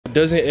A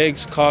dozen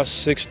eggs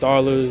cost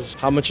 $6.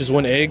 How much is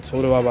one egg? So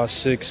what about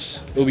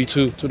 6? It'll be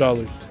 $2.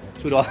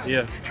 $2.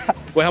 Yeah.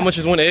 Wait, how much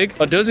is one egg?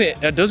 A dozen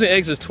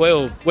eggs is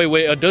 12.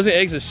 Wait, a dozen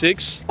eggs is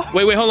 6.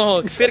 Wait, hold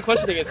on. Say the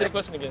question again.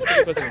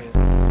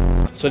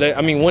 So that,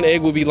 I mean, one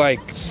egg would be like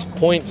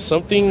point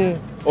something.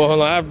 Oh,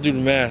 hold on, I have to do the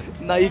math.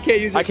 No, you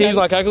can't use. I can't use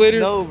my calculator.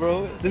 No,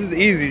 bro. This is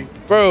easy.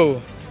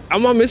 Bro,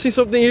 am I missing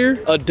something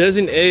here? A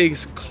dozen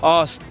eggs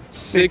cost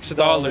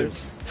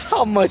 $6.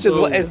 How much is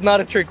one? It's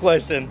not a trick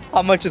question.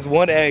 How much is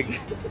one egg?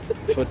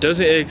 So a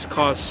dozen eggs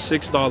cost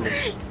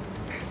 $6.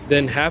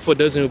 Then half a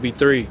dozen would be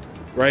 3,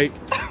 right?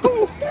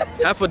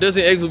 Half a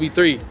dozen eggs would be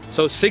 3.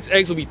 So 6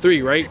 eggs would be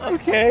 3, right?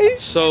 Okay.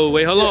 So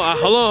wait, hold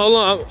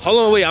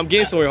on. Wait, I'm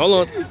getting somewhere.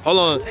 Hold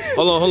on.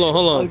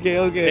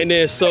 Okay. And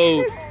then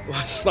so,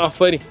 it's not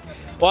funny.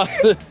 Why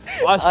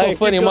it's so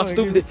funny? Am I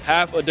stupid?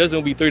 Half a dozen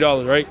would be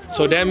 $3, right?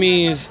 So that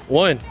means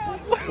 1.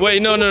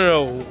 Wait,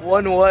 no.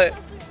 One what?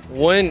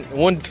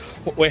 One.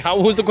 Wait, how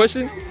was the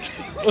question?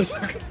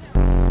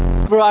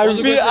 Bro, I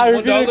repeated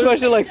the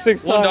question like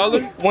 6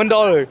 times. $1?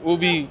 $1 Will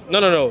be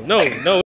no.